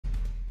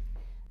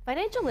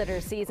Financial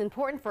literacy is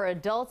important for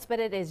adults, but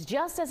it is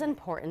just as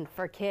important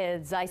for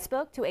kids. I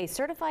spoke to a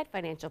certified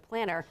financial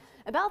planner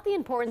about the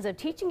importance of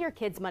teaching your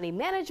kids money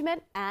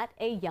management at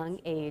a young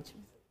age.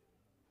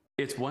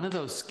 It's one of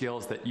those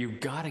skills that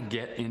you've got to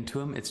get into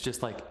them. It's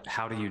just like,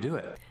 how do you do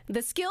it?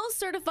 The skills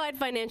certified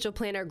financial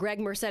planner Greg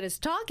Murset is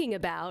talking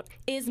about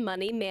is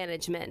money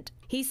management.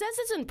 He says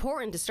it's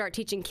important to start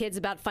teaching kids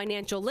about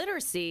financial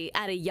literacy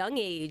at a young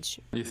age.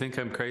 You think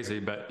I'm crazy,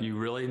 but you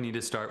really need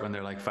to start when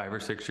they're like 5 or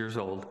 6 years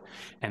old.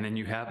 And then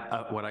you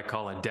have what I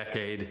call a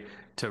decade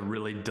to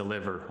really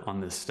deliver on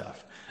this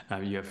stuff.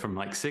 You have from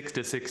like 6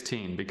 to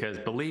 16, because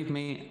believe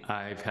me,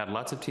 I've had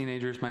lots of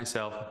teenagers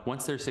myself.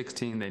 Once they're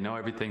 16, they know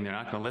everything. They're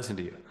not going to listen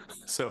to you.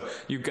 So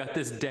you've got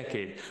this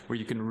decade where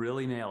you can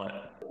really nail it.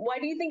 Why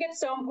do you think it's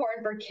so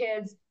important for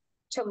kids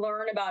to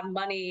learn about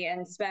money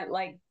and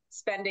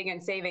spending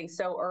and saving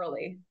so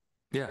early?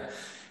 Yeah.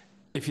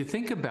 If you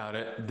think about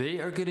it, they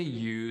are going to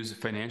use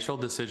financial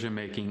decision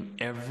making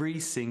every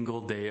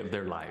single day of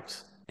their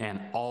lives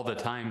and all the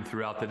time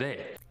throughout the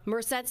day.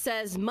 Murset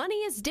says money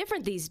is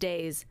different these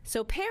days,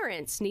 so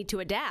parents need to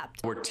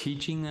adapt. We're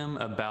teaching them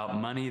about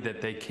money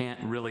that they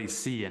can't really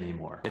see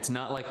anymore. It's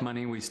not like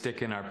money we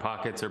stick in our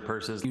pockets or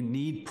purses. You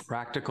need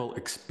practical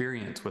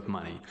experience with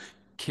money.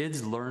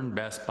 Kids learn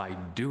best by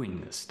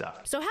doing this stuff.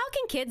 So how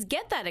can kids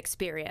get that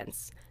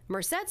experience?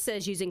 Murset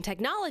says using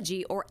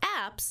technology or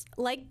apps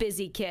like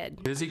Busy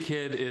Kid. Busy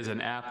Kid is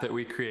an app that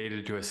we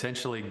created to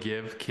essentially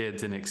give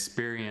kids an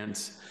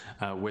experience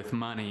with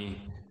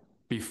money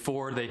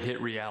before they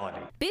hit reality.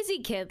 Busy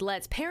Kid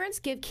lets parents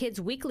give kids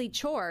weekly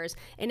chores,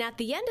 and at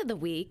the end of the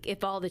week,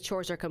 if all the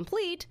chores are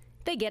complete,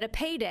 they get a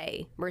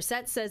payday.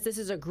 Murset says this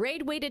is a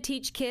great way to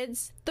teach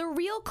kids the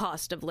real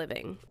cost of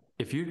living.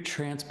 If you're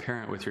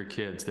transparent with your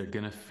kids, they're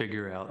going to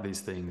figure out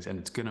these things, and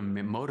it's going to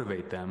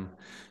motivate them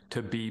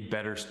to be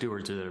better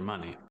stewards of their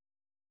money.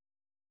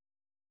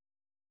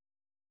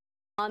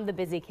 On the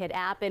Busy Kid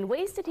app and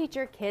ways to teach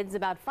your kids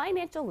about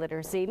financial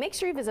literacy, make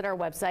sure you visit our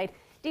website,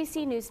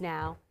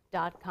 dcnewsnow.com.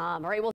 All right, well.